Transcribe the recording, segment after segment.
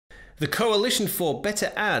The Coalition for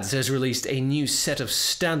Better Ads has released a new set of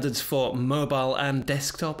standards for mobile and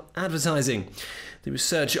desktop advertising. The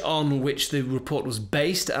research on which the report was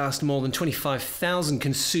based asked more than 25,000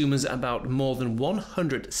 consumers about more than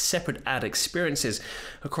 100 separate ad experiences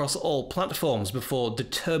across all platforms before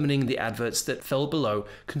determining the adverts that fell below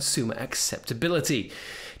consumer acceptability.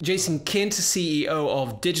 Jason Kint, CEO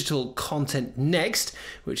of Digital Content Next,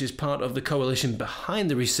 which is part of the coalition behind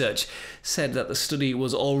the research, said that the study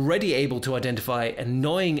was already able to identify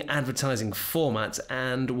annoying advertising formats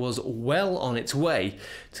and was well on its way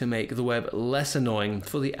to make the web less annoying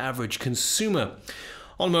for the average consumer.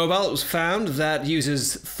 On mobile, it was found that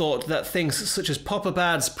users thought that things such as pop-up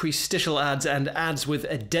ads, prestitial ads, and ads with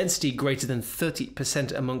a density greater than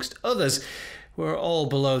 30% amongst others were all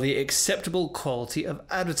below the acceptable quality of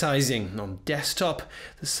advertising. On desktop,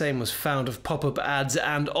 the same was found of pop-up ads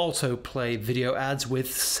and autoplay video ads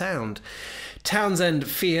with sound. Townsend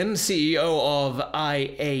Fian, CEO of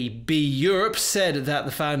IAB Europe, said that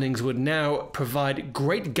the findings would now provide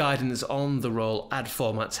great guidance on the role ad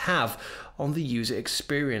formats have on the user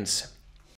experience.